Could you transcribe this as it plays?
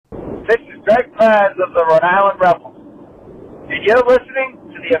fans of the Rhode Island Rebels. And you're listening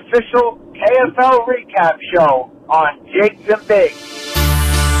to the official KFL recap show on Jigs and Bigs.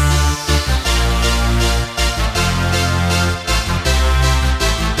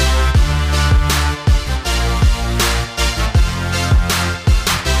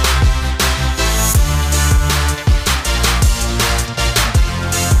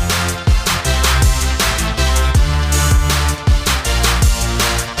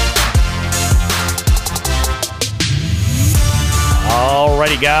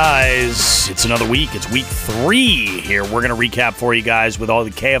 Alrighty, guys, it's another week. It's week 3 here. We're going to recap for you guys with all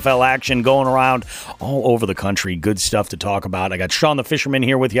the KFL action going around all over the country. Good stuff to talk about. I got Sean the Fisherman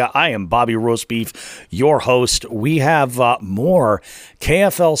here with you. I am Bobby Roastbeef, your host. We have more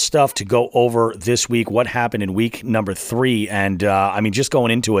KFL stuff to go over this week. What happened in week number 3? And, just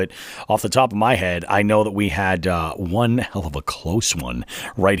going into it, off the top of my head, I know that we had one hell of a close one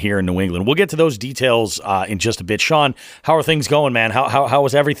right here in New England. We'll get to those details in just a bit. Sean, how are things going, man? How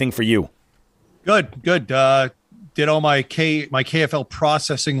was everything for you? Good. Did all my KFL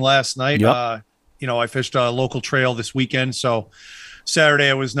processing last night. Yep. I fished a local trail this weekend, so Saturday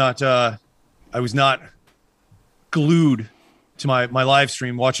I was not glued to my live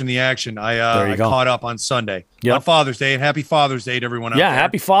stream watching the action. I caught up on Sunday. Yep. On Father's Day, and happy Father's Day to everyone out there. Yeah,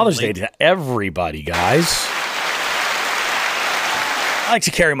 happy Father's Day to everybody, guys. I like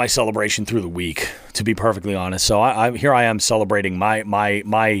to carry my celebration through the week, to be perfectly honest. So here I am celebrating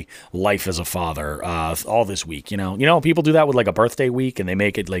my life as a father all this week. You know, people do that with like a birthday week, and they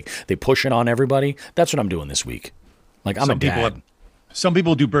make it like they push it on everybody. That's what I'm doing this week. Like I'm a dad. Some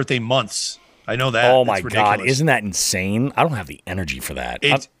people do birthday months. I know that. Oh my God, isn't that insane? I don't have the energy for that.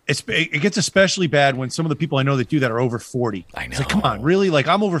 It gets especially bad when some of the people I know that do that are over 40. I know. It's like, come on, really? Like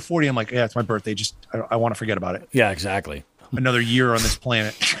I'm over 40. I'm like, yeah, it's my birthday. Just I want to forget about it. Yeah, exactly. Another year on this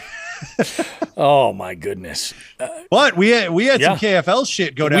planet. Oh my goodness! But we had some KFL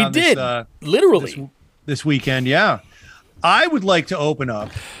shit go down. We did literally this weekend. Yeah, I would like to open up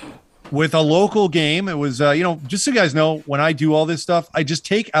with a local game. It was just so you guys know, when I do all this stuff, I just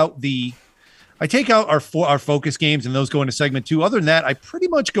take out our focus games, and those go into segment 2. Other than that, I pretty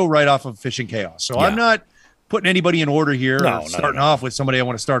much go right off of Fishing Chaos. So I'm not putting anybody in order here. Starting off with somebody I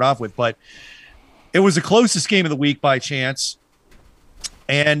want to start off with, but. It was the closest game of the week by chance.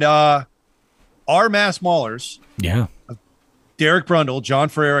 And our Mass Maulers, Derek Brundle, John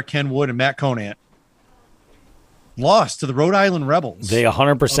Ferreira, Ken Wood, and Matt Conant, lost to the Rhode Island Rebels. They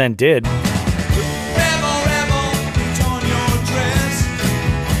 100% did.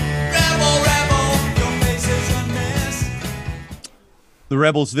 The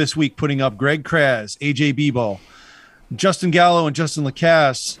Rebels this week putting up Greg Kraz, AJ Bebo, Justin Gallo, and Justin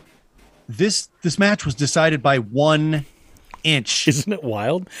Lacasse. This match was decided by 1 inch. Isn't it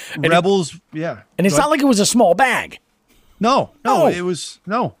wild? Rebels, And it's not like it was a small bag. No. It was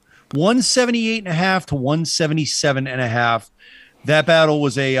 178.5 to 177.5. That battle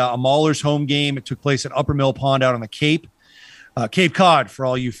was a Maulers home game. It took place at Upper Mill Pond out on the Cape. Cape Cod, for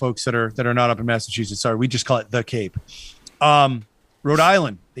all you folks that are not up in Massachusetts. Sorry, we just call it the Cape. Rhode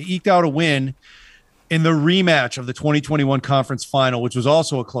Island, they eked out a win in the rematch of the 2021 conference final, which was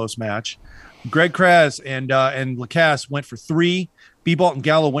also a close match. Greg Kraz and Lacasse went for 3. Bebolt and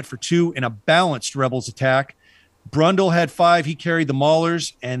Gallo went for 2 in a balanced Rebels attack. Brundle had 5. He carried the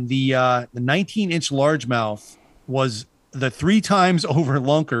Maulers, and the 19-inch largemouth was the 3 times over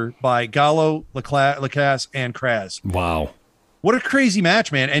lunker by Gallo, Lacasse, and Kraz. Wow. What a crazy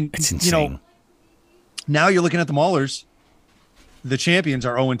match, man. And, it's insane. Now you're looking at the Maulers. The champions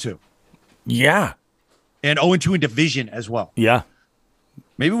are 0-2. Yeah. And 0-2 in division as well. Yeah.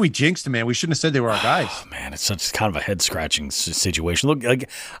 Maybe we jinxed them, man. We shouldn't have said they were our guys. Oh, man, it's such kind of a head-scratching situation. Look,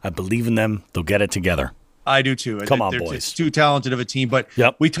 I believe in them. They'll get it together. I do, too. Come on, boys. It's too talented of a team. But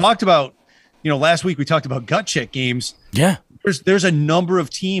we talked about, last week we talked about gut check games. Yeah. There's a number of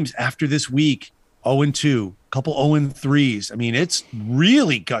teams after this week, 0-2, a couple 0-3s. I mean, it's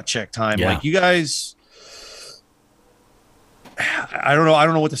really gut check time. Yeah. Like, you guys... I don't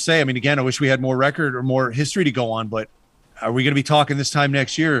know what to say. I mean, again, I wish we had more record or more history to go on, but are we going to be talking this time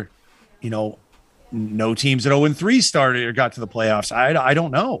next year? No teams at 0-3 started or got to the playoffs. I don't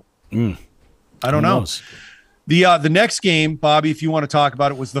know. I don't know. The next game, Bobby, if you want to talk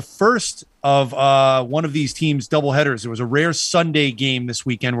about it, was the first of one of these teams' doubleheaders. It was a rare Sunday game this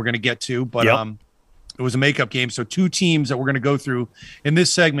weekend we're going to get to, but it was a makeup game. So 2 teams that we're going to go through in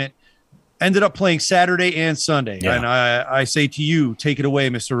this segment. ended up playing Saturday and Sunday. Yeah. And I say to you, take it away,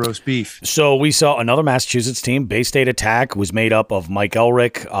 Mr. Roast Beef. So we saw another Massachusetts team. Bay State Attack was made up of Mike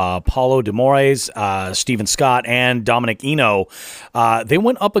Elrick, Paulo Demores, Stephen Scott, and Dominic Eno. They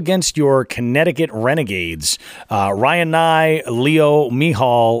went up against your Connecticut Renegades. Ryan Nye, Leo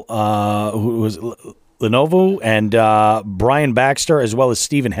Mihal, who was Lenovo, and Brian Baxter, as well as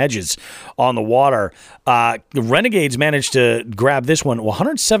Stephen Hedges on the water. The Renegades managed to grab this one,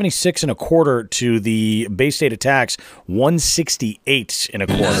 176 and a quarter to the Bay State Attacks, 168 and a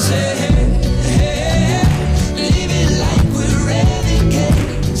quarter.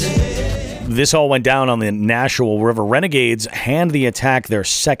 This all went down on the Nashua River. Renegades hand the Attack their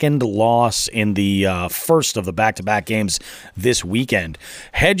second loss in the first of the back-to-back games this weekend.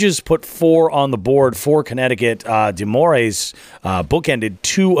 Hedges put 4 on the board for Connecticut. Demores bookended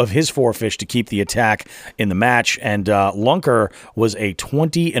 2 of his 4 fish to keep the Attack in the match, and Lunker was a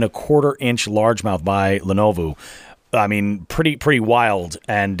 20 and a quarter inch largemouth by Lenovo. I mean, pretty wild,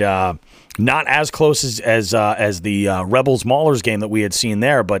 and not as close as the Rebels Maulers game that we had seen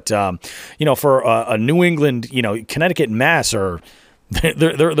there. But for a New England, Connecticut and Mass are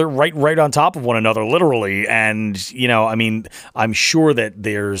they're right on top of one another, literally. And I'm sure that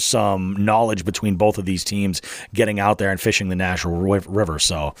there's some knowledge between both of these teams getting out there and fishing the Nashua River.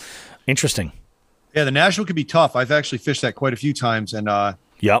 So interesting. Yeah, the Nashua could be tough. I've actually fished that quite a few times, and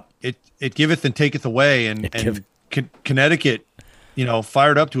yep, it giveth and taketh away, and Connecticut,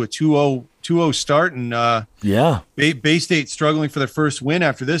 fired up to a 2-0 start, and Bay State struggling for their first win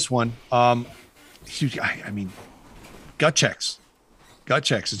after this one. Gut checks.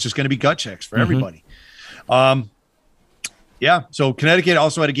 It's just going to be gut checks for everybody. So Connecticut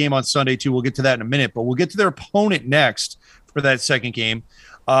also had a game on Sunday too. We'll get to that in a minute, but we'll get to their opponent next for that second game.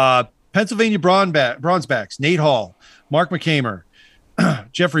 Pennsylvania Bronzebacks, Nate Hall, Mark McCamer,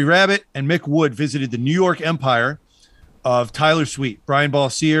 Jeffrey Rabbit, and Mick Wood visited the New York Empire of Tyler Sweet, Brian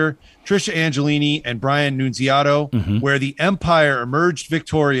Balsier, Trisha Angelini, and Brian Nunziato, where the Empire emerged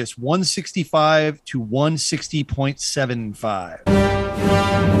victorious 165 to 160.75.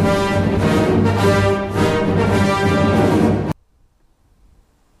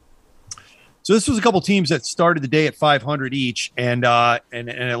 So this was a couple teams that started the day at 500 each, and an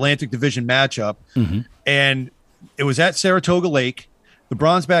Atlantic Division matchup, and it was at Saratoga Lake. The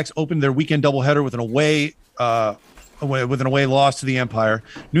Bronzebacks opened their weekend doubleheader with an away loss to the Empire.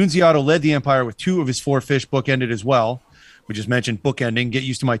 Nunziato led the Empire with 2 of his 4 fish bookended as well. We just mentioned bookending. Get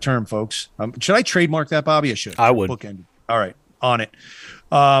used to my term, folks. Should I trademark that, Bobby? I should. I would. Bookended. All right, on it.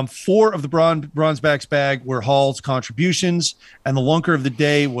 4 of the Bronzebacks bag were Hall's contributions, and the lunker of the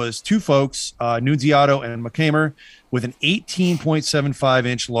day was 2 folks, Nunziato and McCamer, with an 18.75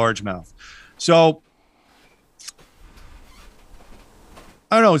 inch largemouth. So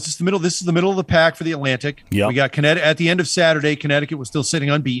I don't know. It's just the middle. This is the middle of the pack for the Atlantic. Yep. We got Connecticut at the end of Saturday. Connecticut was still sitting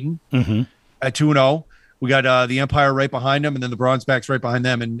unbeaten at 2-0. We got the Empire right behind them, and then the Bronzebacks right behind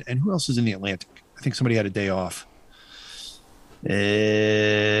them. And who else is in the Atlantic? I think somebody had a day off.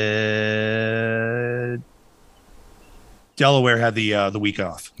 Delaware had the week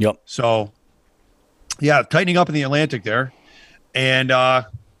off. Yep. So, yeah, tightening up in the Atlantic there, and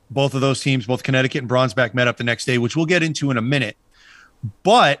both of those teams, both Connecticut and Bronzeback, met up the next day, which we'll get into in a minute.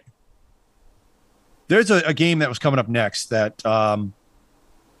 But there's a game that was coming up next that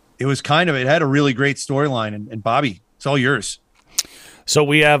it had a really great storyline. And Bobby, it's all yours. So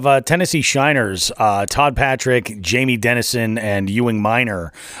we have Tennessee Shiners, Todd Patrick, Jamie Dennison, and Ewing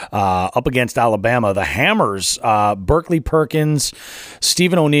Minor up against Alabama. The Hammers, Berkeley Perkins,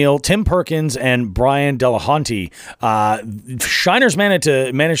 Stephen O'Neill, Tim Perkins, and Brian Delahunty. Shiners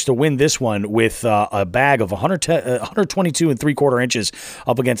managed to win this one with a bag of 122 and 3/4 inches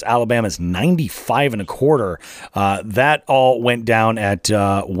up against Alabama's 95 and a quarter. That all went down at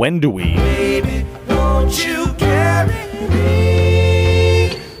Wendewee. Baby, won't you carry me?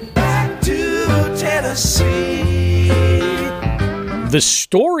 The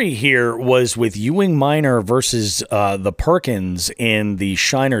story here was with Ewing Minor versus the Perkins in the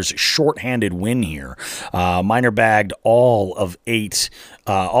Shiners' shorthanded win here. Minor bagged all of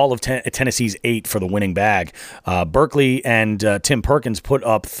Tennessee's 8 for the winning bag. Berkeley and Tim Perkins put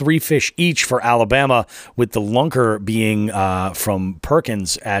up 3 fish each for Alabama, with the lunker being from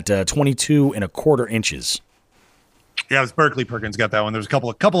Perkins at 22 and a quarter inches. Yeah, it was Berkeley Perkins got that one. There was a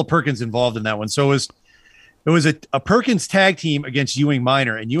couple of Perkins involved in that one. So it was a Perkins tag team against Ewing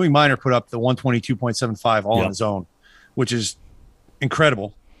Minor, and Ewing Minor put up the 122.75 all on his own, which is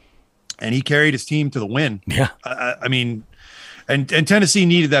incredible. And he carried his team to the win. Yeah. I mean, and Tennessee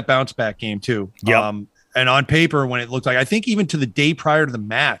needed that bounce back game too. Yeah. And on paper, when it looked like, I think even to the day prior to the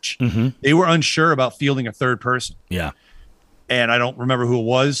match, they were unsure about fielding a third person. Yeah. And I don't remember who it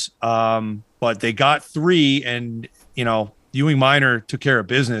was, but they got 3, and, Ewing Minor took care of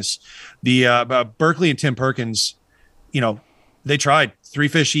business. The Berkeley and Tim Perkins, they tried 3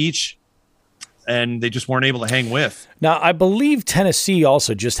 fish each, and they just weren't able to hang with. Now, I believe Tennessee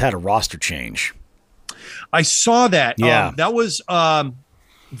also just had a roster change. I saw that. Yeah. That was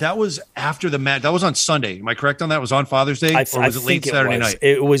after the match. That was on Sunday. Am I correct on that? It was on Father's Day? Or was it late Saturday night?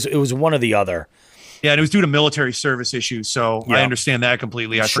 It was one or the other. Yeah, and it was due to military service issues, so I understand that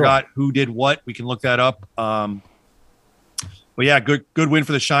completely. I forgot who did what. We can look that up. But yeah, good win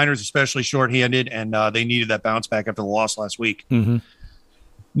for the Shiners, especially shorthanded, and they needed that bounce back after the loss last week.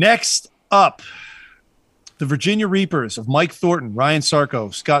 Next up, the Virginia Reapers of Mike Thornton, Ryan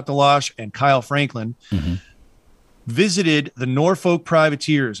Sarko, Scott Deloche, and Kyle Franklin visited the Norfolk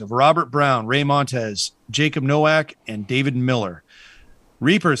Privateers of Robert Brown, Ray Montez, Jacob Nowak, and David Miller.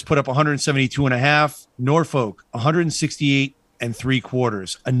 Reapers put up 172.5. Norfolk 168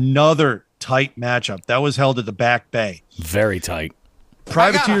 3/4. Another tight matchup that was held at the Back Bay. Very tight.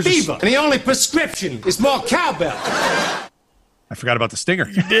 Privateers. I got a fever, and the only prescription is more cowbell. I forgot about the stinger.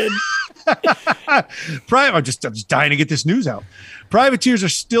 You did. I'm just dying to get this news out. Privateers are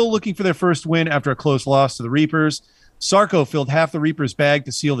still looking for their first win after a close loss to the Reapers. Sarko filled half the Reapers' bag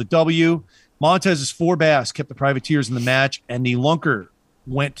to seal the W. Montez's 4 bass kept the Privateers in the match, and the lunker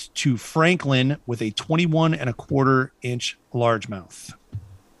went to Franklin with a 21 1/4 inch largemouth.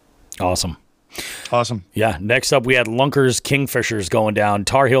 Awesome. Yeah. Next up, we had Lunkers Kingfishers going down.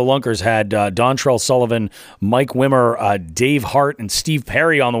 Tar Heel Lunkers had Dontrell Sullivan, Mike Wimmer, Dave Hart, and Steve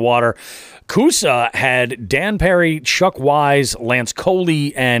Perry on the water. Coosa had Dan Perry, Chuck Wise, Lance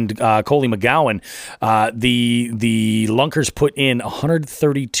Coley, and Coley McGowan. The Lunkers put in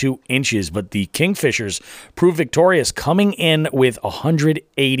 132 inches, but the Kingfishers proved victorious, coming in with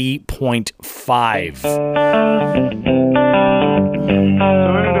 180.5.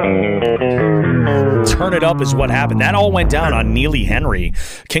 Turn it up is what happened. That all went down on Neely Henry.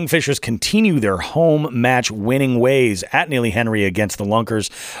 Kingfishers continue their home match winning ways at Neely Henry against the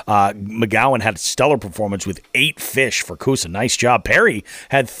Lunkers. McGowan had a stellar performance with 8 fish for Coosa. Nice job. Perry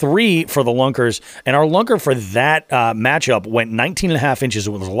had 3 for the Lunkers, and our Lunker for that matchup went 19.5 inches.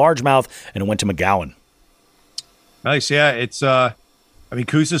 It was a largemouth, and it went to McGowan. Nice. Yeah, it's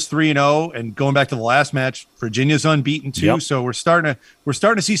Coosa's 3-0, and going back to the last match, Virginia's unbeaten too. Yep. So we're starting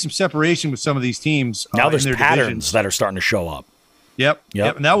to see some separation with some of these teams. Now there's patterns divisions that are starting to show up. Yep.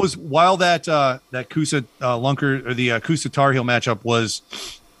 And that was while that Coosa Lunker or the Coosa Tar Heel matchup was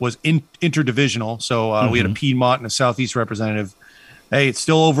interdivisional. So we had a Piedmont and a Southeast representative. Hey, it's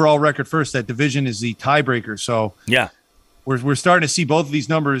still overall record first. That division is the tiebreaker. So yeah, we're starting to see both of these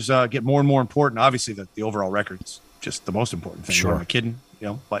numbers get more and more important. Obviously, the overall record's just the most important thing. Sure. I'm kidding,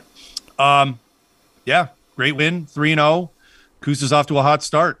 but yeah, great win, 3-0. Coosa's off to a hot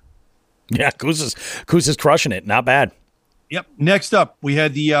start. Yeah, Coosa's crushing it. Not bad. Yep. Next up, we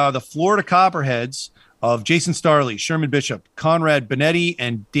had the Florida Copperheads of Jason Starley, Sherman Bishop, Conrad Benetti,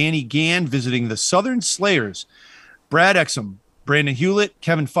 and Danny Gann visiting the Southern Slayers. Brad Exum, Brandon Hewlett,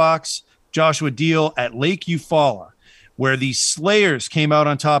 Kevin Fox, Joshua Deal at Lake Eufaula, where the Slayers came out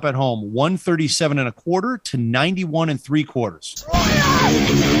on top at home, 137 1/4 to 91 3/4.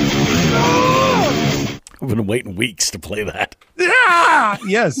 I've been waiting weeks to play that. Yeah!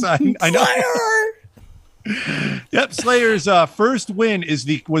 Yes, I know. Yep, Slayers' first win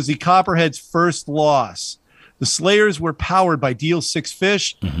was the Copperheads' first loss. The Slayers were powered by Deal's 6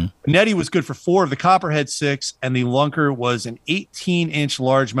 fish. Benetti was good for 4 of the Copperhead 6, and the Lunker was an 18-inch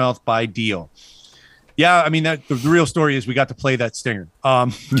largemouth by Deal. Yeah, I mean, the real story is we got to play that stinger.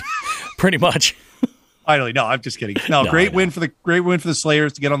 Pretty much. Finally, no, I'm just kidding. No, great win for the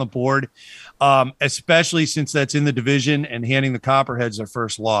Slayers to get on the board, especially since that's in the division and handing the Copperheads their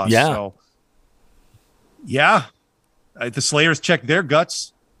first loss. Yeah. So, yeah, the Slayers checked their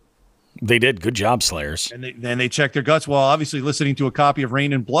guts. They did. Good job, Slayers. And they checked their guts while obviously listening to a copy of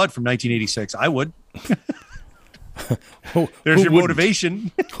Rain and Blood from 1986. I would. There's your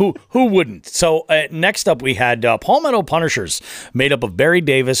motivation. Who wouldn't? So next up, we had Palmetto Punishers, made up of Barry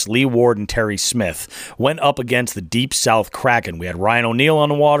Davis, Lee Ward, and Terry Smith, went up against the Deep South Kraken. We had Ryan O'Neill on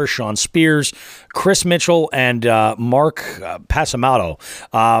the water, Sean Spears, Chris Mitchell, and Mark Pasamato.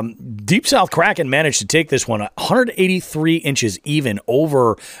 Deep South Kraken managed to take this one 183 inches even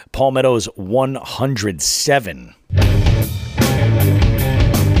over Palmetto's 107.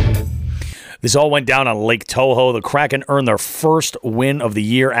 This all went down on Lake Toho. The Kraken earned their first win of the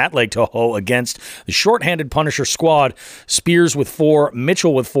year at Lake Toho against the shorthanded Punisher squad. Spears with 4,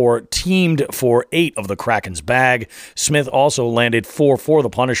 Mitchell with 4, teamed for 8 of the Kraken's bag. Smith also landed 4 for the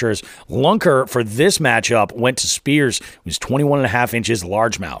Punishers. Lunker for this matchup went to Spears. He was 21.5 inches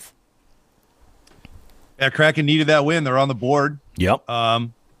largemouth. Yeah, Kraken needed that win. They're on the board. Yep.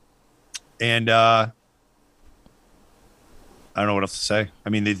 I don't know what else to say. I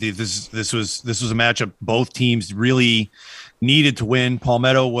mean, this was a matchup both teams really needed to win.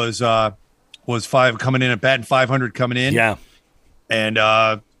 Palmetto was 5 coming in at batting 500 coming in. Yeah.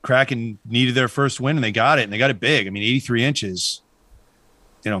 And Kraken needed their first win, and they got it, and they got it big. I mean, 83 inches.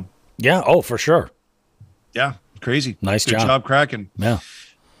 Yeah. Oh, for sure. Yeah, crazy. Nice Good job. job, Kraken. Yeah.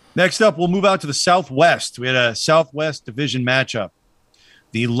 Next up, we'll move out to the Southwest. We had a Southwest Division matchup.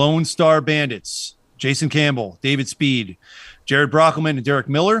 The Lone Star Bandits, Jason Campbell, David Speed, Jared Brockelman, and Derek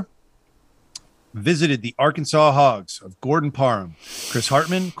Miller visited the Arkansas Hogs of Gordon Parham, Chris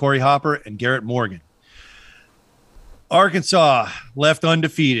Hartman, Corey Hopper, and Garrett Morgan. Arkansas left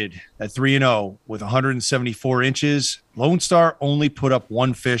undefeated at 3-0 with 174 inches. Lone Star only put up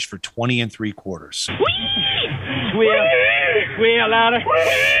 1 fish for 20 3/4. Squeal louder.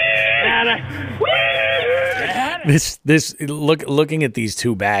 Looking at these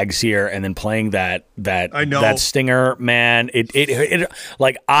two bags here and then playing that I know. that stinger, man, it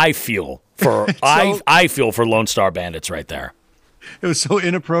like I feel for I feel for Lone Star Bandits right there. It was so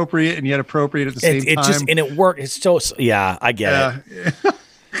inappropriate and yet appropriate at the same time. Just and it worked. It's so yeah, I get it.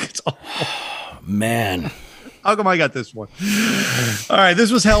 It's Man. How come I got this one? All right,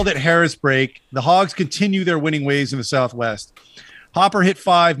 this was held at Harris Break. The Hogs continue their winning ways in the Southwest. Hopper hit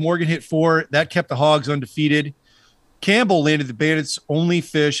 5, Morgan hit 4. That kept the Hogs undefeated. Campbell landed the Bandits' only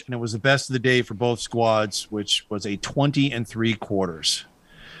fish, and it was the best of the day for both squads, which was a 20 3/4.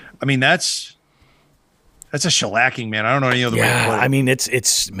 I mean, that's a shellacking, man. I don't know any other way to put it. I mean,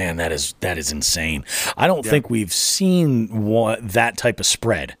 it's man, that is insane. I don't think we've seen that type of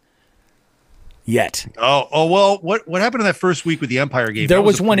spread yet. Oh well, what happened in that first week with the Empire game? There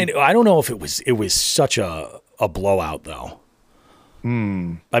was one. I don't know if it was such a blowout though. I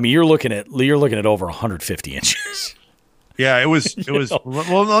mean, you're looking at over 150 inches. Yeah, it was.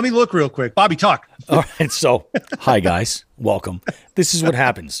 Well, let me look real quick. Bobby, talk. All right. So, hi guys, welcome. This is what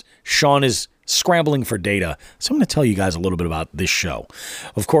happens. Sean is scrambling for data, so I'm going to tell you guys a little bit about this show.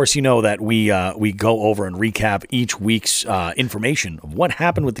 Of course, you know that we go over and recap each week's information of what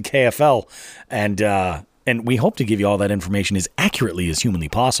happened with the KFL, and we hope to give you all that information as accurately as humanly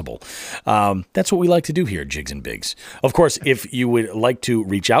possible. That's what we like to do here at Jigs and Bigs. Of course, if you would like to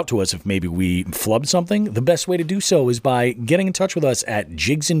reach out to us if maybe we flubbed something, the best way to do so is by getting in touch with us at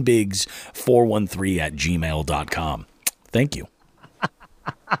jigsandbigs413@gmail.com. Thank you.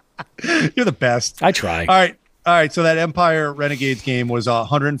 You're the best. I try. All right. So that Empire Renegades game was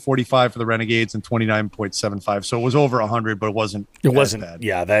 145 for the Renegades and 29.75. So it was over 100, but it wasn't. Bad.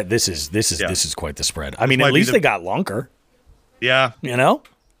 Yeah. This is quite the spread. I mean, at least they got Lunker. Yeah. You know.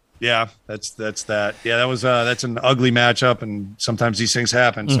 Yeah. That's that. Yeah. That's an ugly matchup, and sometimes these things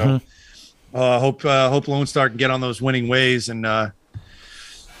happen. So hope Lone Star can get on those winning ways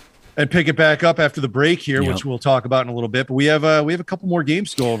and pick it back up after the break here, which we'll talk about in a little bit. But we have a couple more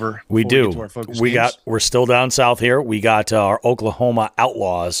games to go over. We do. We're still down south here. We got our Oklahoma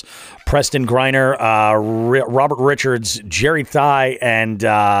Outlaws, Preston Griner, Robert Richards, Jerry Thigh, and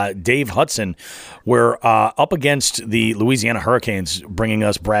Dave Hudson. We're up against the Louisiana Hurricanes, bringing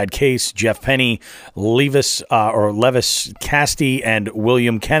us Brad Case, Jeff Penny, Levis Casti, and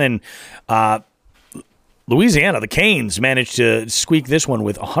William Kennan. Louisiana, the Canes, managed to squeak this one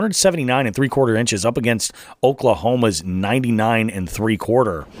with 179 3/4 inches up against Oklahoma's 99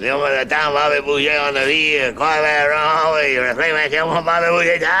 3/4.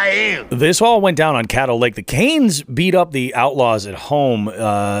 This all went down on Cattle Lake. The Canes beat up the Outlaws at home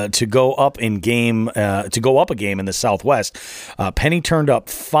to go up a game in the Southwest. Penny turned up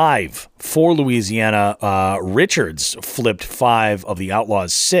 5 for Louisiana. Richards flipped 5 of the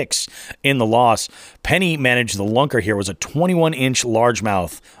Outlaws' 6 in the loss. Penny managed the Lunker here, was a 21-inch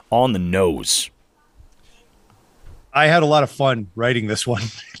largemouth on the nose. I had a lot of fun writing this one.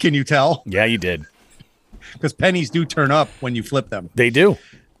 Can you tell? Yeah, you did. Because pennies do turn up when you flip them. They do.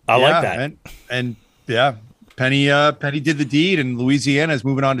 I like that. And Penny did the deed, and Louisiana is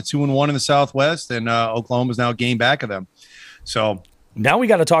moving on to 2-1 in the Southwest, and Oklahoma's now game back of them. So now we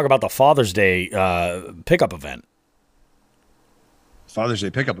got to talk about the Father's Day pickup event. Father's Day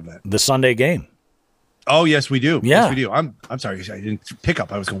pickup event. The Sunday game. Oh, yes, we do. Yeah. Yes, we do. I'm sorry. I didn't pick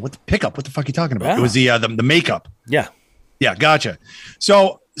up. I was going, what the pickup? What the fuck are you talking about? Yeah. It was the makeup. Yeah. Yeah, gotcha.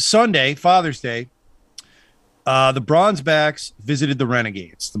 So Sunday, Father's Day, the Bronzebacks visited the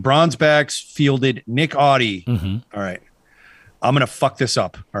Renegades. The Bronzebacks fielded Nick Audie. Mm-hmm. All right. I'm going to fuck this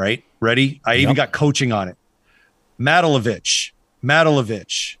up. All right. Ready? I even got coaching on it. Matalovich,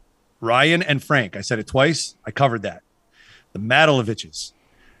 Ryan and Frank. I said it twice. I covered that. The Mataloviches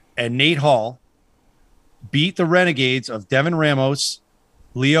and Nate Hall beat the Renegades of Devin Ramos,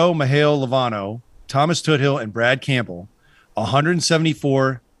 Leo Mihail Lovano, Thomas Toothill, and Brad Campbell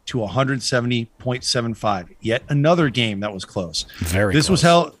 174 to 170.75. Yet another game that was close. Very this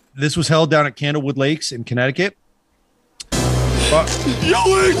close. This was held down at Candlewood Lakes in Connecticut. Yo,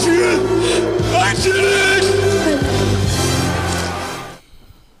 Adrian!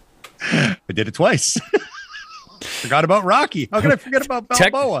 I did it twice. Forgot about Rocky. How could I forget about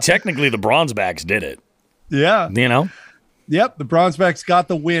Balboa? Technically, the Bronzebacks did it. Yeah. You know? Yep. The Bronzebacks got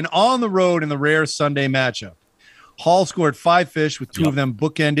the win on the road in the rare Sunday matchup. Hall scored 5 fish, with 2 of them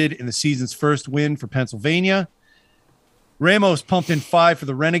bookended in the season's first win for Pennsylvania. Ramos pumped in 5 for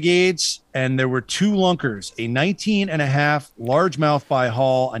the Renegades, and there were 2 lunkers, a 19.5 largemouth by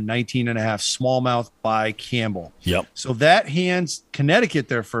Hall, a 19.5 smallmouth by Campbell. Yep. So that hands Connecticut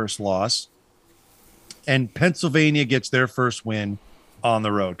their first loss, and Pennsylvania gets their first win on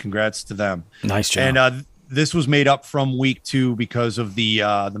the road. Congrats to them. Nice job. And this was made up from week 2 because of the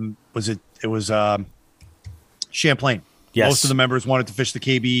Champlain. Yes. Most of the members wanted to fish the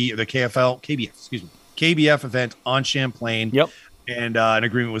KBF event on Champlain. Yep. And an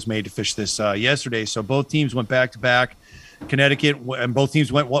agreement was made to fish this yesterday. So both teams went back to back. Connecticut, and both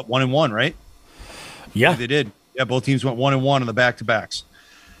teams went 1-1, right? Yeah. They did. Yeah, both teams went 1-1 on the back to backs.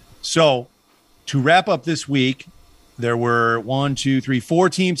 So to wrap up this week, there were 4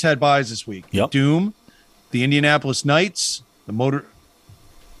 teams had buys this week. Yep. Doom, the Indianapolis Knights, I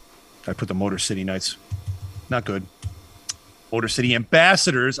put the Motor City Knights. Not good. Motor City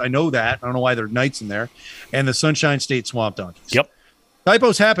Ambassadors. I know that. I don't know why there are Knights in there. And the Sunshine State Swamp Donkeys. Yep.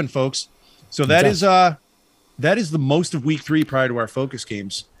 Typos happen, folks. So that is the most of week 3 prior to our focus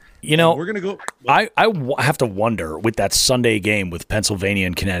games. You know, we're going to go. I have to wonder with that Sunday game with Pennsylvania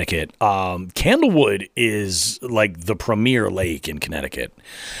and Connecticut. Candlewood is like the premier lake in Connecticut.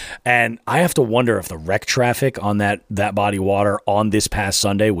 And I have to wonder if the wreck traffic on that body of water on this past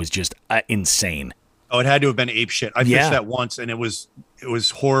Sunday was just insane. Oh, it had to have been ape shit. I fished that once, and it was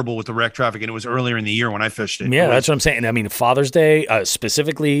horrible with the wreck traffic, and it was earlier in the year when I fished it. Yeah, that's what I'm saying. I mean, Father's Day,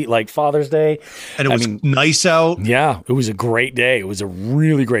 specifically like Father's Day. And it was nice out. Yeah, it was a great day. It was a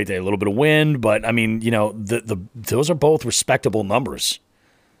really great day. A little bit of wind, but I mean, you know, those are both respectable numbers.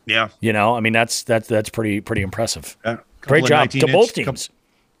 Yeah. You know, I mean, that's pretty impressive. Yeah. Great job to both teams.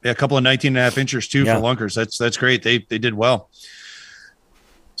 A couple of 19.5 inchers too for lunkers. That's great. They did well.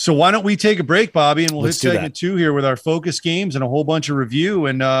 So why don't we take a break, Bobby, and we'll hit segment 2 here with our focus games and a whole bunch of review,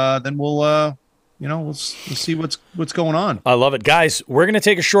 and then we'll see what's going on. I love it, guys. We're gonna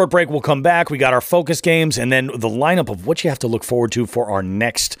take a short break. We'll come back. We got our focus games, and then the lineup of what you have to look forward to for our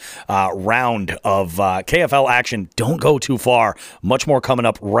next round of KFL action. Don't go too far. Much more coming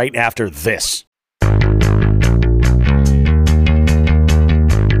up right after this.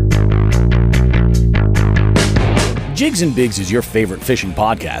 Jigs and Bigs is your favorite fishing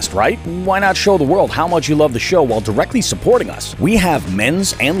podcast, right? Why not show the world how much you love the show while directly supporting us? We have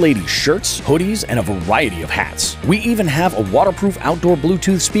men's and ladies' shirts, hoodies, and a variety of hats. We even have a waterproof outdoor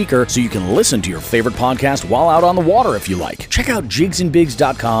Bluetooth speaker so you can listen to your favorite podcast while out on the water if you like. Check out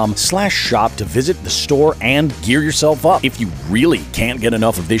jigsandbigs.com/shop to visit the store and gear yourself up. If you really can't get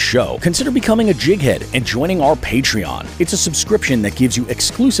enough of this show, consider becoming a jighead and joining our Patreon. It's a subscription that gives you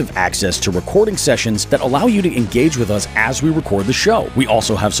exclusive access to recording sessions that allow you to engage with us as we record the show. We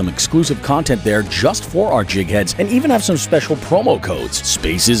also have some exclusive content there just for our jig heads and even have some special promo codes.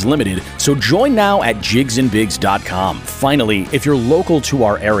 Space is limited, so join now at jigsandbigs.com. Finally, if you're local to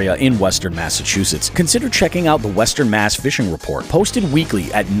our area in Western Massachusetts, consider checking out the Western Mass Fishing Report, posted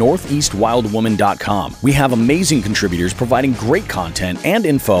weekly at northeastwildwoman.com. We have amazing contributors providing great content and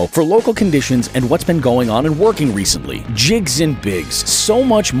info for local conditions and what's been going on and working recently. Jigs and Bigs, so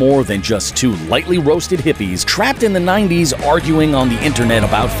much more than just 2 lightly roasted hippies trapped in the 90s arguing on the internet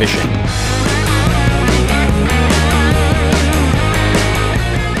about fishing.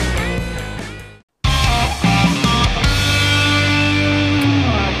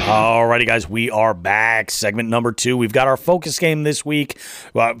 Alrighty, guys, we are back. Segment number 2. We've got our focus game this week.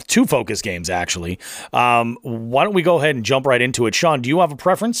 Well, 2 focus games, actually. Why don't we go ahead and jump right into it? Sean, do you have a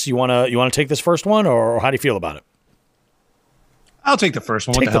preference? You wanna take this first one, or how do you feel about it? I'll take the first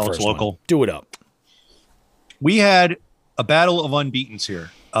one. What the hell? It's local. Do it up. We had a battle of unbeatens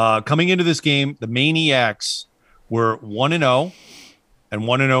here. Coming into this game, the Maniacs were 1-0. and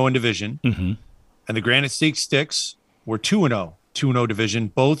 1-0 in division. Mm-hmm. And the Granite State Sticks were 2-0, 2-0 division,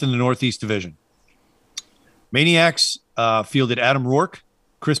 both in the Northeast Division. Maniacs fielded Adam Rourke,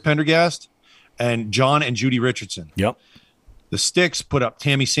 Chris Pendergast, and John and Judy Richardson. Yep. The Sticks put up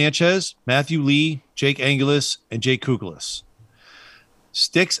Tammy Sanchez, Matthew Lee, Jake Angelis, and Jake Kukulis.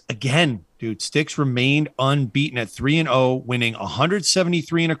 Sticks again, dude. Sticks remained unbeaten at 3-0, winning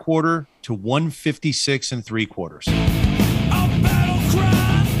 173 1/4 to 156 3/4.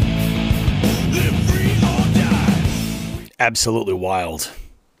 Absolutely wild.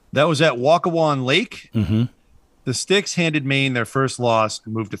 That was at Wakawan Lake. Mm-hmm. The Sticks handed Maine their first loss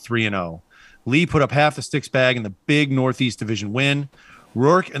and moved to 3-0. Lee put up half the Sticks bag in the big Northeast Division win.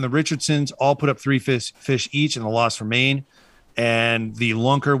 Rourke and the Richardsons all put up 3 fish each in the loss for Maine. And the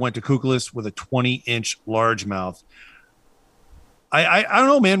Lunker went to Kukulis with a 20-inch largemouth. I don't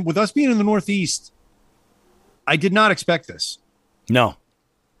know, man. With us being in the Northeast, I did not expect this. No.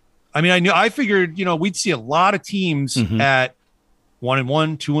 I mean, I figured, we'd see a lot of teams at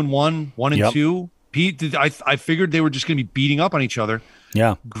 1-1, 2-1, 1-2. Pete, I figured they were just going to be beating up on each other.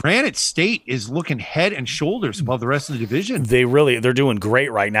 Yeah. Granite State is looking head and shoulders above the rest of the division. They're doing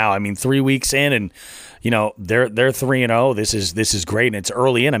great right now. I mean, 3 weeks in, and they're 3-0. This is great, and it's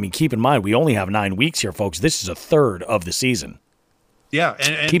early in. I mean, keep in mind we only have 9 weeks here, folks. This is a third of the season. Yeah,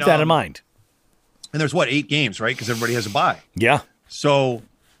 and keep that in mind. And there's 8 games, right? Because everybody has a bye. Yeah. So,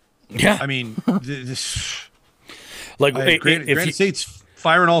 yeah. I mean, this Granite State's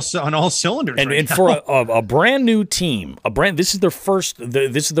firing on all cylinders, and for a brand new team, this is their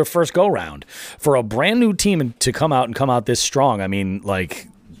first go round for a brand new team to come out this strong. I mean,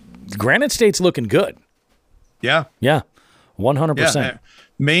 Granite State's looking good. Yeah, 100%.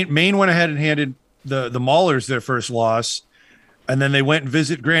 Maine went ahead and handed the Maulers their first loss, and then they went and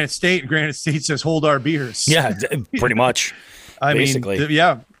visit Granite State, and Granite State says, "Hold our beers." Yeah, pretty much. Basically.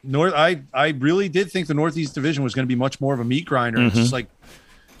 I really did think the Northeast Division was going to be much more of a meat grinder. It's just like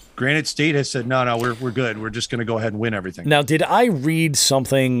Granite State has said, no, we're good. We're just going to go ahead and win everything. Now, did I read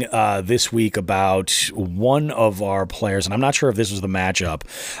something this week about one of our players, and I'm not sure if this was the matchup,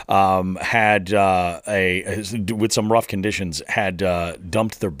 had with some rough conditions, had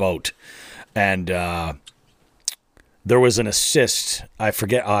dumped their boat, and there was an assist. I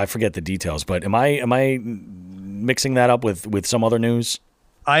forget the details, but am I mixing that up with some other news?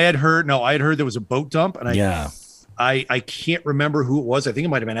 I had heard there was a boat dump, and I can't remember who it was. I think it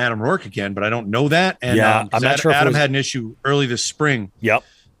might have been Adam Rourke again, but I don't know that. And I'm not sure. Adam had an issue early this spring. Yep.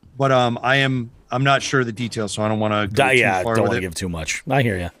 But I'm not sure of the details, so I don't want to go too far don't with want to it. give too much. I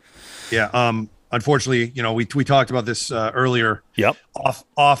hear you. Yeah. Unfortunately, we talked about this earlier. Yep.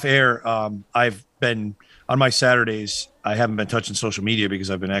 Off air. I've been on my Saturdays. I haven't been touching social media because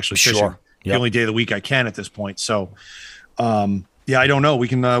I've been actually fishing. Sure. The only day of the week I can at this point. So, I don't know. We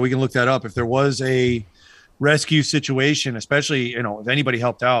can look that up. If there was a rescue situation, especially, if anybody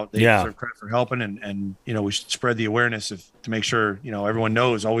helped out, they deserve credit for helping, and we should spread the awareness to make sure, everyone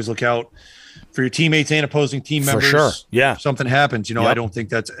knows, always look out for your teammates and opposing team members. For sure. Yeah. If something happens, I don't think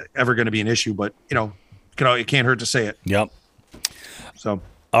that's ever going to be an issue, but it can't hurt to say it. Yep. So,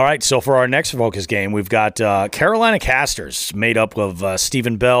 all right, so for our next focus game, we've got Carolina Casters, made up of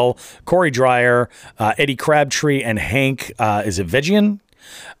Stephen Bell, Corey Dreyer, Eddie Crabtree, and Hank Vegian.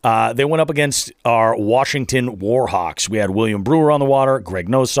 They went up against our Washington Warhawks. We had William Brewer on the water, Greg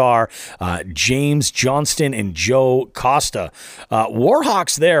Nosar, James Johnston, and Joe Costa.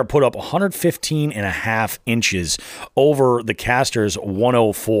 Warhawks there put up 115.5 inches over the Casters'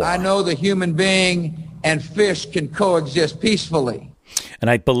 104. I know the human being and fish can coexist peacefully. And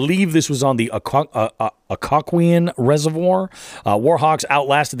I believe this was on the Occoquan Reservoir. Warhawks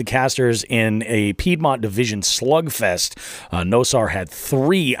outlasted the Casters in a Piedmont Division slugfest. Nosar had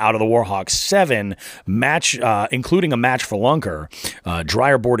 3 out of the Warhawks' 7, including a match for Lunker.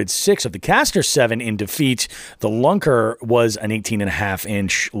 Dreyer boarded 6 of the Casters' 7 in defeat. The Lunker was an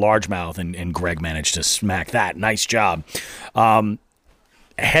 18.5-inch largemouth, and Greg managed to smack that. Nice job.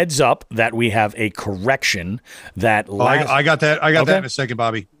 Heads up that we have a correction that I got that. I got that in a second,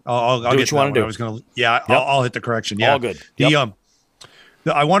 Bobby. I'll do get what you want to do. I was going to. I'll hit the correction. Yeah, all good. Yep.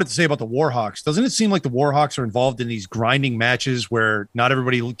 I wanted to say about the Warhawks. Doesn't it seem like the Warhawks are involved in these grinding matches where not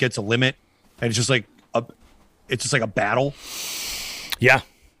everybody gets a limit, and it's just like a battle? Yeah.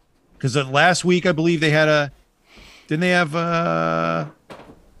 Because last week I believe they had didn't they have? Let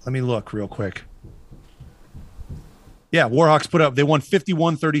me look real quick. Yeah, Warhawks they won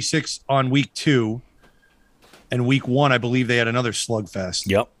 51-36 on week 2. And week 1, I believe they had another slugfest.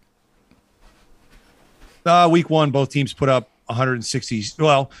 Yep. Week 1, both teams put up 160.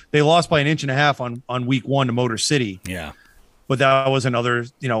 Well, they lost by 1.5 inches on week 1 to Motor City. Yeah. but that was another,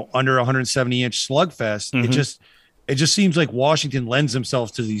 under 170-inch slugfest. It just seems like Washington lends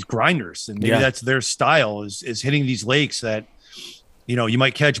themselves to these grinders, and maybe that's their style is hitting these lakes that, you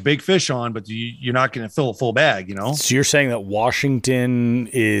might catch big fish on, but you're not going to fill a full bag, So you're saying that Washington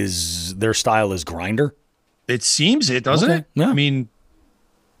their style is grinder? It seems it, doesn't it? Yeah. I mean,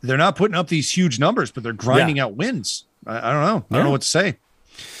 they're not putting up these huge numbers, but they're grinding out wins. I don't know. I don't know what to say.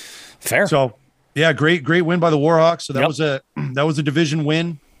 Fair. So, yeah, great win by the Warhawks. So that was a division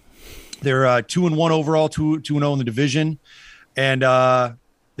win. They're 2-1 overall, 2-0 in the division, and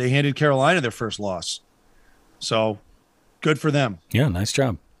they handed Carolina their first loss. So, good for them. Yeah, nice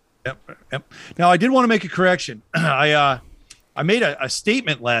job. Yep. Now, I did want to make a correction. I made a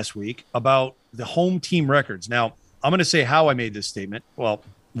statement last week about the home team records. Now, I'm going to say how I made this statement. Well,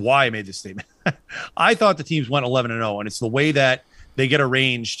 why I made this statement. I thought the teams went 11-0, and it's the way that they get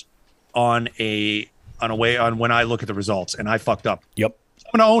arranged on when I look at the results, and I fucked up. Yep.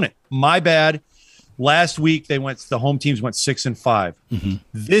 I'm going to own it. My bad. Last week the home teams went 6-5.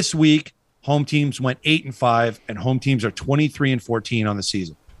 This week home teams went 8-5, and home teams are 23-14 on the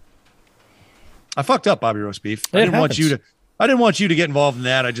season. I fucked up, Bobby Roast Beef. I didn't want you to get involved in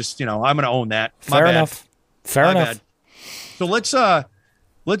that. I just, I'm going to own that. Fair enough. Fair enough. Bad. So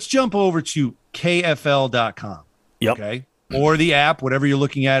let's jump over to KFL.com. Yep. Okay. Or the app, whatever you're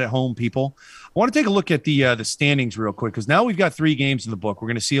looking at home, people. I want to take a look at the standings real quick, because now we've got 3 games in the book. We're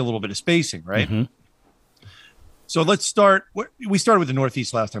going to see a little bit of spacing, right? So let's start. We started with the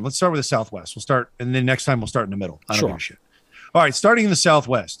Northeast last time. Let's start with the Southwest. We'll start, and then next time we'll start in the middle. I don't give a shit. All right, starting in the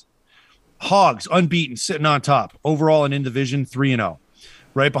Southwest. Hogs, unbeaten, sitting on top. Overall and in division, 3-0.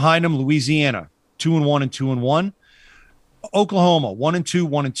 Right behind them, Louisiana, 2-1 and 2-1. Oklahoma, 1-2,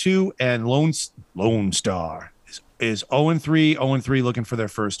 1-2, and Lone Star is 0-3, 0-3, looking for their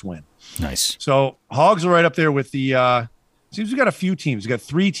first win. Nice. So Hogs are right up there with the. Seems we got a few teams. We got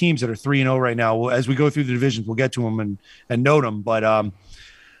 3 teams that are 3-0 right now. Well, as we go through the divisions, we'll get to them and note them. But I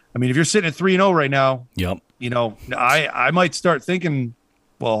mean, if you're sitting at 3-0 right now, I might start thinking,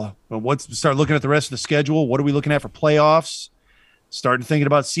 well, start looking at the rest of the schedule. What are we looking at for playoffs? Starting thinking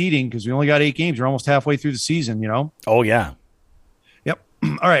about seeding, because we only got 8 games. You're almost halfway through the season, Oh, yeah. Yep.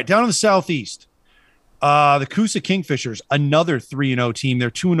 All right, down in the Southeast, the Coosa Kingfishers, another 3-0 team. They're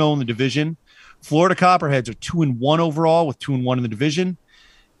 2-0 in the division. Florida Copperheads are 2-1 overall with 2-1 in the division.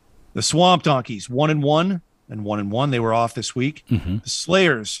 The Swamp Donkeys, 1-1 and 1-1. They were off this week. The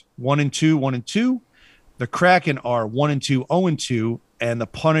Slayers, 1-2, 1-2. The Kraken are 1-2, 0-2, and the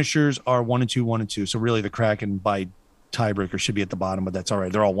Punishers are 1-2, 1-2. So really, the Kraken by tiebreaker should be at the bottom, but that's all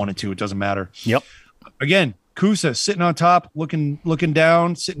right. They're all 1-2. It doesn't matter. Yep. Again, Coosa sitting on top, looking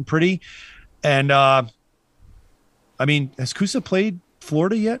down, sitting pretty. And I mean, has Coosa played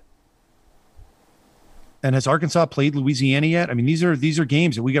Florida yet? And has Arkansas played Louisiana yet? I mean, these are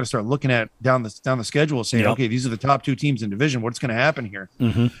games that we got to start looking at down the schedule, saying, okay, these are the top 2 teams in division. What's going to happen here?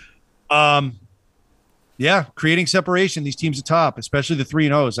 Yeah, creating separation. These teams at top, especially the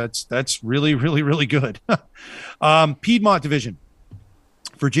 3-0s. That's really, really, really good. Piedmont division.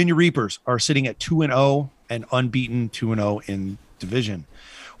 Virginia Reapers are sitting at 2-0 and unbeaten, 2-0 in division.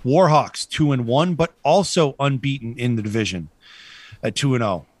 Warhawks 2-1, but also unbeaten in the division at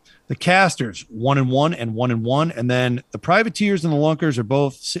 2-0. The Casters 1-1 and 1-1, and then the Privateers and the Lunkers are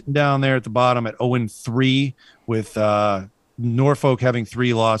both sitting down there at the bottom at 0-3, with Norfolk having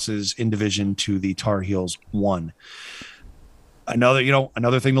 3 losses in division to the Tar Heels 1.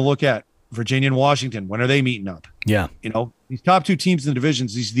 Another thing to look at: Virginia and Washington. When are they meeting up? Yeah, these top 2 teams in the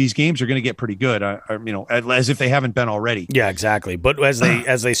divisions. These games are going to get pretty good. As if they haven't been already. Yeah, exactly. But as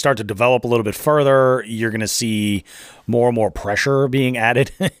they start to develop a little bit further, you're going to see more and more pressure being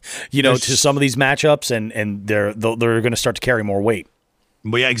added, to some of these matchups, and they're going to start to carry more weight.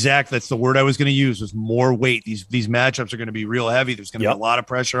 But yeah, exactly. That's the word I was going to use, was more weight. These matchups are going to be real heavy. There's going to be a lot of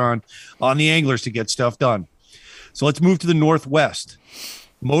pressure on the anglers to get stuff done. So let's move to the Northwest.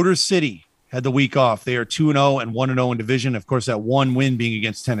 Motor City had the week off. They are 2-0 and 1-0 in division. Of course, that one win being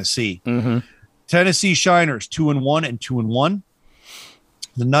against Tennessee. Tennessee Shiners 2-1 and 2-1.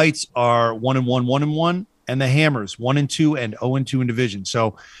 The Knights are 1-1, 1-1, and the Hammers 1-2 and 0-2 in division.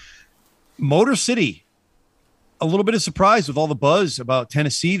 So Motor City, a little bit of surprise with all the buzz about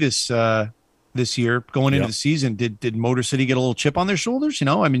Tennessee this year going into the season. Did Motor City get a little chip on their shoulders?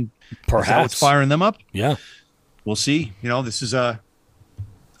 I mean, perhaps is that what's firing them up. Yeah, we'll see. This is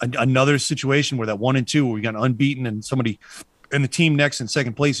another situation where that 1-2, where we got unbeaten, and somebody in the team next in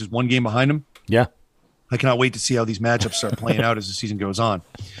second place is 1 game behind them. Yeah, I cannot wait to see how these matchups start playing out as the season goes on.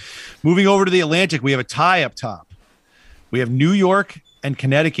 Moving over to the Atlantic, we have a tie up top. We have New York and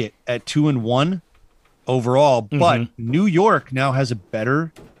Connecticut at 2-1. overall, but New York now has a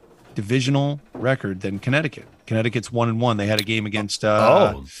better divisional record than Connecticut. Connecticut's 1-1. They had a game against.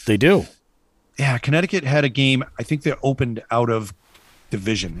 They do. Yeah, Connecticut had a game. I think they opened out of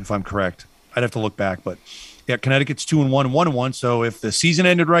division, if I'm correct. I'd have to look back, but yeah, Connecticut's 2-1 and 1-1. So if the season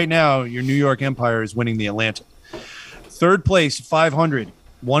ended right now, your New York Empire is winning the Atlantic. Third place, 500,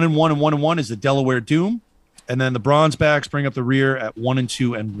 1-1 and 1-1 is the Delaware Doom, and then the Bronzebacks bring up the rear at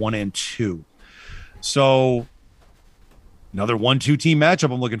 1-2 and 1-2. So another 1-2 team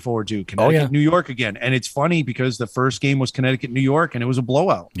matchup I'm looking forward to. Connecticut, New York again. And it's funny because the first game was Connecticut, New York, and it was a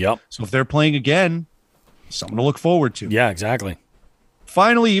blowout. Yep. So if they're playing again, something to look forward to. Yeah, exactly.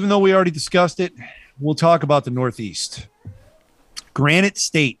 Finally, even though we already discussed it, we'll talk about the Northeast. Granite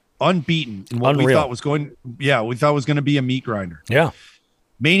State, unbeaten in what we thought was going to be a meat grinder. Yeah.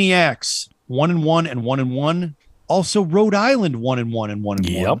 Maniacs, 1-1 and 1-1. Also Rhode Island, 1-1 and 1-1.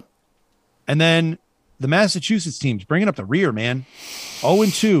 Yep. And then the Massachusetts teams bringing up the rear, man.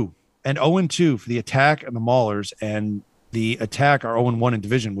 0-2 and 0-2 for the Attack and the Maulers. And the Attack are 0-1 in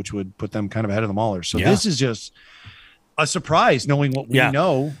division, which would put them kind of ahead of the Maulers. So this is just a surprise knowing what we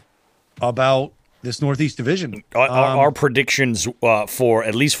know about this Northeast division. Our predictions for,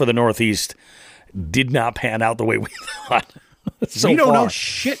 at least for the Northeast, did not pan out the way we thought. We don't know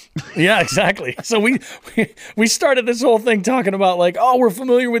shit. Yeah, exactly. So we started this whole thing talking about like, oh, we're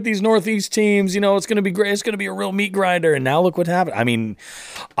familiar with these Northeast teams. You know, it's going to be great. It's going to be a real meat grinder. And now look what happened. I mean,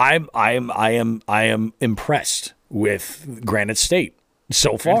 I am impressed with Granite State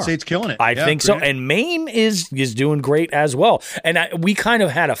so far. Granite State's killing it. I think so. And Maine is doing great as well. And we kind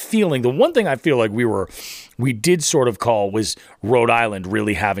of had a feeling. The one thing I feel like we did sort of call was Rhode Island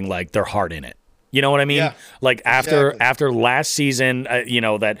really having like their heart in it. You know what I mean? Yeah, like after last season,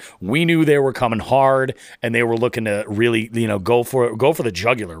 that we knew they were coming hard and they were looking to really, go for the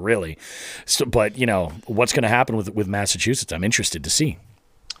jugular, really. So, but what's going to happen with Massachusetts? I'm interested to see.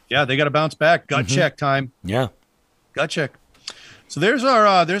 Yeah, they got to bounce back. Gut check time. Yeah, gut check. So there's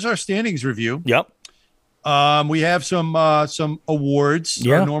our standings review. Yep. We have some awards,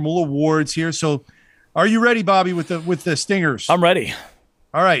 our normal awards here. So, are you ready, Bobby, with the stingers? I'm ready.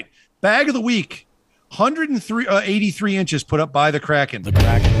 All right. Bag of the week, 183 inches put up by the Kraken. The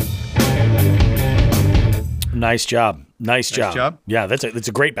Kraken. Nice job. Nice job. Yeah, that's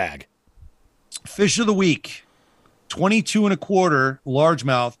a great bag. Fish of the week, 22 and a quarter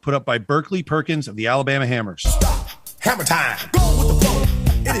largemouth put up by Berkeley Perkins of the Alabama Hammers. Stop. Hammer time. Go with the flow.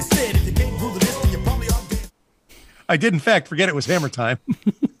 It is said if you can't rule the list, then you probably are dead. I did, in fact, forget it was hammer time.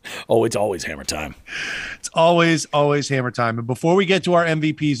 Oh, it's always hammer time. It's always hammer time. And before we get to our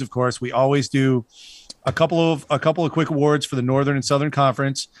MVPs, of course, we always do a couple of quick awards for the Northern and Southern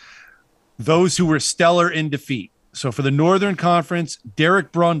Conference. Those who were stellar in defeat. So for the Northern Conference,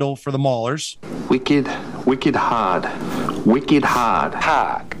 Derek Brundle for the Maulers. Wicked hard.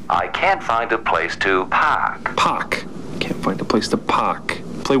 Park. I can't find a place to park. Park. Can't find a place to park.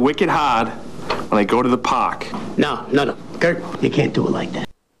 Play wicked hard when I go to the park. No. Kurt, you can't do it like that.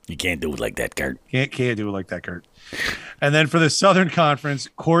 You can't do it like that, Kurt. Can't do it like that, Kurt. And then for the Southern Conference,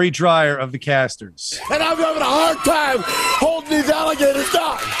 Corey Dreyer of the Casters. And I'm having a hard time holding these alligators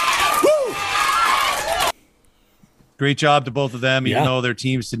down. Woo! Great job to both of them, even though their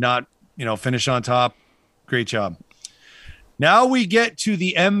teams did not, finish on top. Great job. Now we get to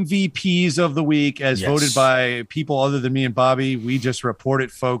the MVPs of the week as voted by people other than me and Bobby. We just report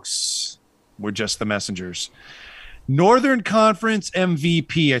it, folks. We're just the messengers. Northern Conference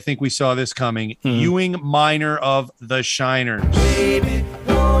MVP, I think we saw this coming. Ewing Minor of the Shiners. Baby,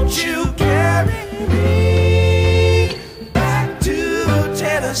 won't you carry me back to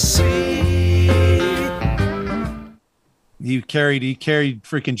Tennessee? He carried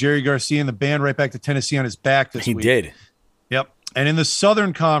freaking Jerry Garcia and the band right back to Tennessee on his back this week. He did. Yep. And in the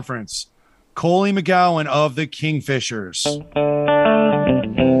Southern Conference, Coley McGowan of the Kingfishers.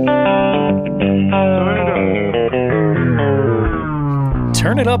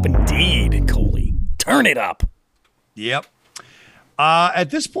 Turn it up indeed, Coley. Turn it up. Yep. At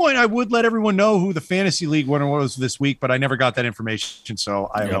this point, I would let everyone know who the Fantasy League winner was this week, but I never got that information,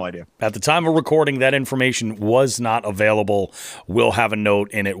 so I have no idea. At the time of recording, that information was not available. We'll have a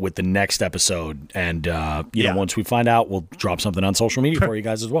note in it with the next episode, and once we find out, we'll drop something on social media for you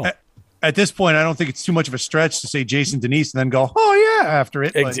guys as well. At this point, I don't think it's too much of a stretch to say Jason Denise and then go, oh, yeah, after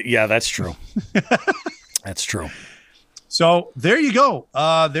it. Yeah, that's true. That's true. So there you go.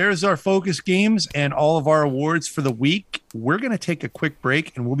 There's our focus games and all of our awards for the week. We're going to take a quick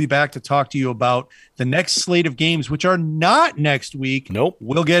break, and we'll be back to talk to you about the next slate of games, which are not next week. Nope.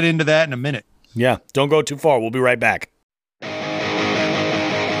 We'll get into that in a minute. Yeah, don't go too far. We'll be right back.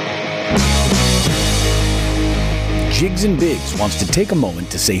 Jigs and Bigs wants to take a moment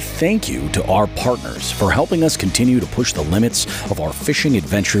to say thank you to our partners for helping us continue to push the limits of our fishing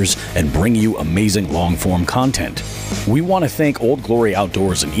adventures and bring you amazing long-form content. We want to thank Old Glory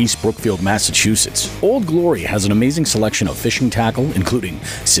Outdoors in East Brookfield, Massachusetts. Old Glory has an amazing selection of fishing tackle, including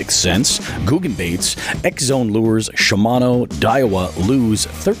Sixth Sense, Guggen Baits, X-Zone Lures, Shimano, Daiwa, Luz,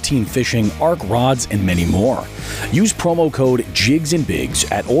 13 Fishing, Arc Rods, and many more. Use promo code Jigs and Bigs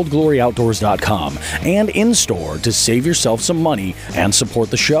at oldgloryoutdoors.com and in-store to save yourself some money and support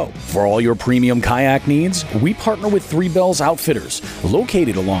the show. For all your premium kayak needs, we partner with Three Bells Outfitters,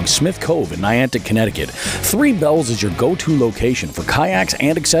 located along Smith Cove in Niantic, Connecticut. Three Bells is your go-to location for kayaks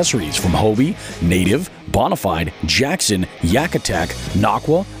and accessories from Hobie, Native, Bonafide, Jackson, Yakutak,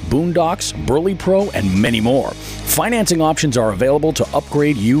 Naqua, Boondocks, Burley Pro, and many more. Financing options are available to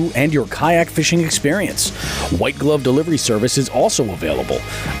upgrade you and your kayak fishing experience. White glove delivery service is also available.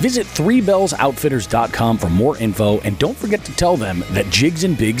 Visit threebellsoutfitters.com for more info, and don't forget to tell them that Jigs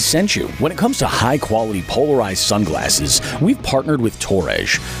and Bigs sent you. When it comes to high-quality polarized sunglasses, we've partnered with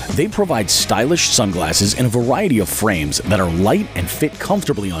Torres. They provide stylish sunglasses in a variety of frames that are light and fit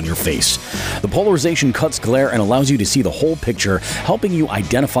comfortably on your face. The polarization cuts glare and allows you to see the whole picture, helping you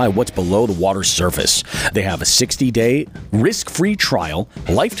identify what's below the water's surface. They have a 60-day, risk-free trial,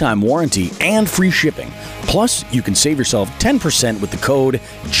 lifetime warranty, and free shipping. Plus, you can save yourself 10% with the code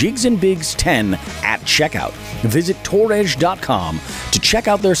JIGSandBIGS10 at checkout. Visit Torrege.com to check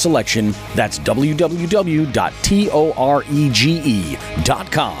out their selection. That's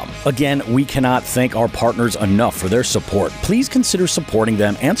www.torege.com. Again, we cannot thank our partners enough for their support. Please consider supporting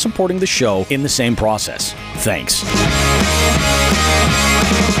them and supporting the show in the same process. Thanks.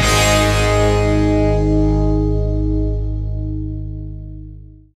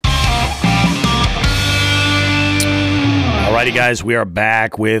 Alrighty, guys, we are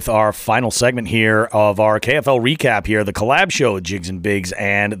back with our final segment here of our KFL recap here, the collab show, Jigs and Bigs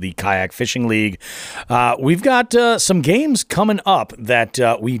and the Kayak Fishing League. We've got some games coming up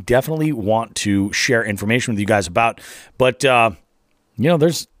that we definitely want to share information with you guys about, but,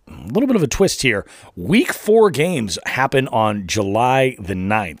 there's a little bit of a twist here. Week 4 games happen on July the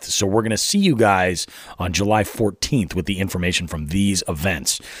 9th, so we're going to see you guys on July 14th with the information from these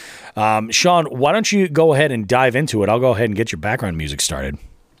events. Sean, why don't you go ahead and dive into it? I'll go ahead and get your background music started.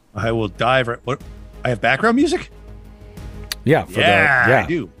 I will dive right. What? I have background music? Yeah. I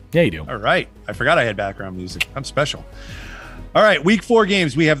do. Yeah, you do. All right. I forgot I had background music. I'm special. All right. Week 4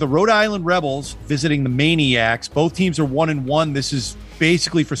 games. We have the Rhode Island Rebels visiting the Maniacs. Both teams are 1-1. This is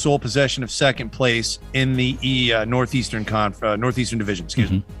basically for sole possession of second place in the Northeastern Division.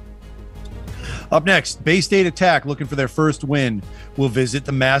 Excuse me. Up next, Bay State Attack, looking for their first win, will visit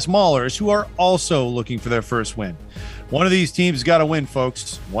the Mass Maulers, who are also looking for their first win. One of these teams got to win,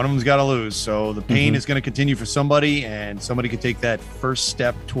 folks. One of them's got to lose. So the pain is going to continue for somebody, and somebody could take that first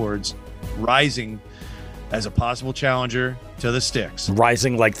step towards rising as a possible challenger to the Sticks.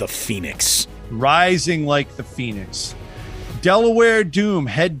 Rising like the Phoenix. Rising like the Phoenix. Delaware Doom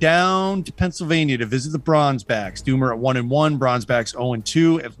head down to Pennsylvania to visit the Bronzebacks. Doom are at 1-1, Bronzebacks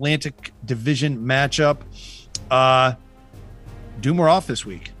 0-2. Atlantic Division matchup. Doom are off this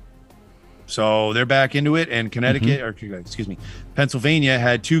week, so they're back into it. And Pennsylvania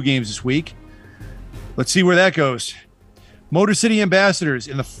had 2 games this week. Let's see where that goes. Motor City Ambassadors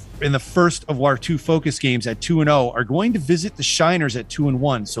in the first of our 2 focus games at 2-0 are going to visit the Shiners at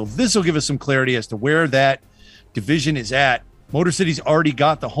 2-1. So this will give us some clarity as to where that division is at. Motor City's already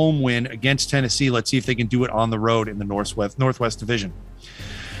got the home win against Tennessee. Let's see if they can do it on the road in the Northwest Division.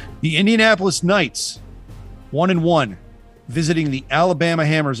 The Indianapolis Knights, 1-1, visiting the Alabama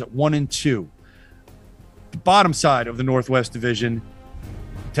Hammers at 1-2. The bottom side of the Northwest Division,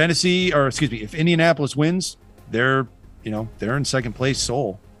 if Indianapolis wins, they're in second place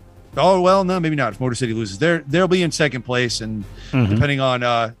sole. Oh, well, no, maybe not. If Motor City loses, they'll be in second place, and depending on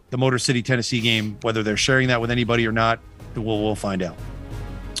the Motor City Tennessee game, whether they're sharing that with anybody or not, we'll find out.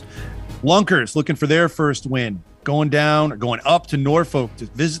 Lunkers looking for their first win, going up to Norfolk to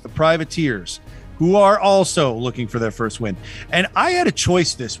visit the Privateers, who are also looking for their first win. And I had a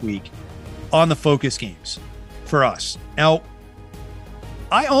choice this week on the focus games for us. Now,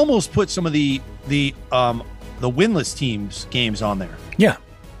 I almost put some of the winless teams games on there. Yeah.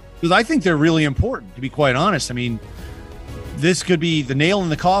 Because I think they're really important, to be quite honest. I mean, this could be the nail in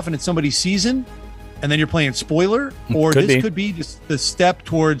the coffin in somebody's season, and then you're playing spoiler, or could be just the step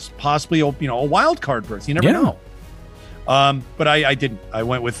towards possibly a wild card berth. You never know. But I didn't. I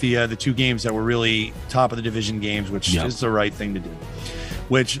went with the 2 games that were really top of the division games, which is the right thing to do.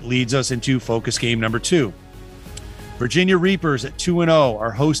 Which leads us into focus game number 2. Virginia Reapers at 2-0 are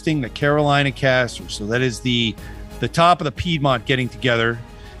hosting the Carolina Castors. So that is the the top of the Piedmont getting together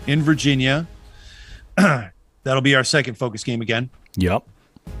in Virginia. That'll be our second focus game again. Yep.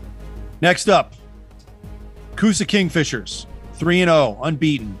 Next up, Coosa Kingfishers, 3-0,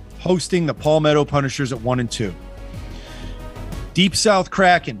 unbeaten, hosting the Palmetto Punishers at 1-2. Deep South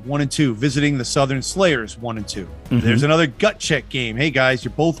Kraken, 1-2, visiting the Southern Slayers, 1-2. There's another gut check game. Hey guys,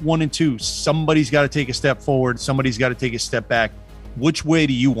 you're both 1-2. Somebody's got to take a step forward. Somebody's got to take a step back. Which way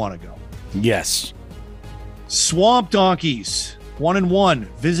do you want to go? Yes. Swamp Donkeys, 1-1,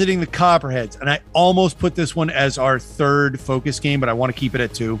 visiting the Copperheads. And I almost put this one as our third focus game, but I want to keep it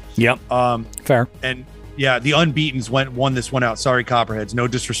at 2. Yep. Fair. And yeah, the unbeatens won this one out. Sorry, Copperheads. No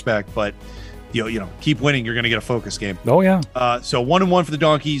disrespect, but you know, keep winning. You're going to get a focus game. Oh yeah. So 1-1 for the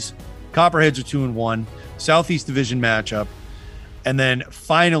Donkeys. Copperheads are 2-1. Southeast Division matchup, and then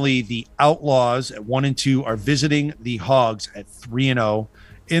finally the Outlaws at 1-2 are visiting the Hogs at 3-0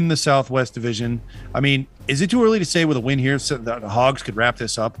 in the Southwest Division. I mean, is it too early to say with a win here so the Hogs could wrap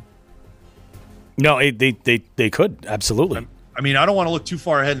this up? No, they could absolutely. I mean, I don't want to look too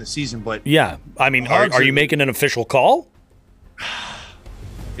far ahead in the season, but yeah, I mean, are you making an official call?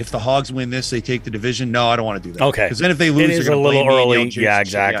 If the Hogs win this, they take the division. No, I don't want to do that. Okay, because then if they lose, it is they're a little early. Yeah,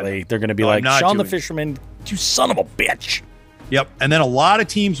 exactly. Yeah, they're going to be like Sean the Fisherman, you son of a bitch. Yep, and then a lot of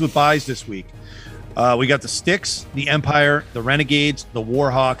teams with buys this week. We got the Sticks, the Empire, the Renegades, the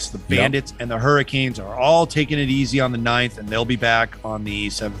Warhawks, the Bandits, and the Hurricanes are all taking it easy on the 9th, and they'll be back on the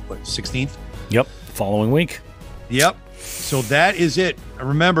 16th. Yep, following week. Yep. So that is it.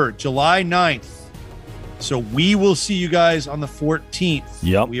 Remember, July 9th. So we will see you guys on the 14th.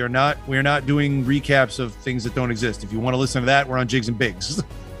 Yep. We are not doing recaps of things that don't exist. If you want to listen to that, we're on Jigs and Bigs.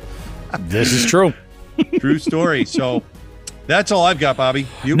 This is true. True story. So that's all I've got, Bobby.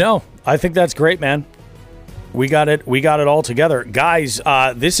 You? No, I think that's great, man. We got it all together, guys.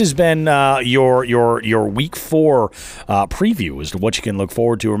 This has been your week 4 preview as to what you can look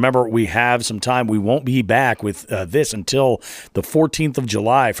forward to. Remember, we have some time. We won't be back with this until the 14th of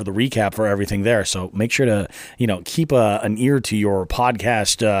July for the recap for everything there. So make sure to keep an ear to your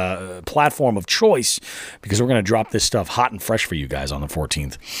podcast platform of choice, because we're going to drop this stuff hot and fresh for you guys on the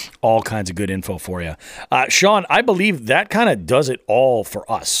 14th. All kinds of good info for you, Sean. I believe that kind of does it all for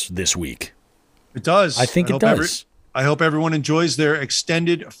us this week. It does. I think it does. I hope everyone enjoys their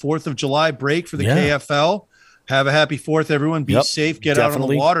extended 4th of July break for the KFL. Have a happy 4th, everyone. Be safe. Get out on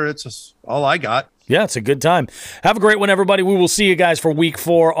the water. It's all I got. Yeah, it's a good time. Have a great one, everybody. We will see you guys for week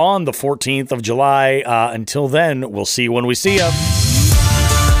 4 on the 14th of July. Until then, we'll see you when we see you.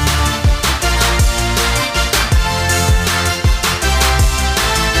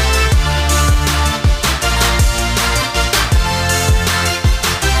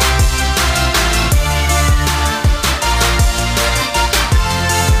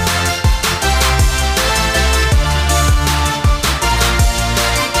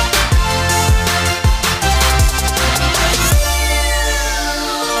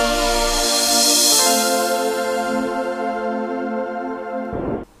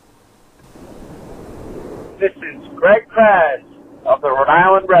 This is Greg Kraz of the Rhode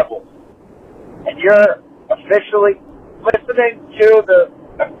Island Rebels, and you're officially listening to the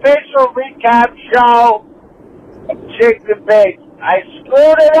official recap show of Jigs and Bigs. I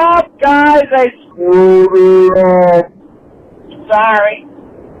screwed it up, guys. I screwed it up. Sorry.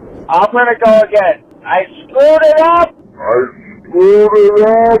 I'm going to go again. I screwed it up. I screwed it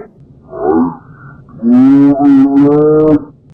up. I screwed it up.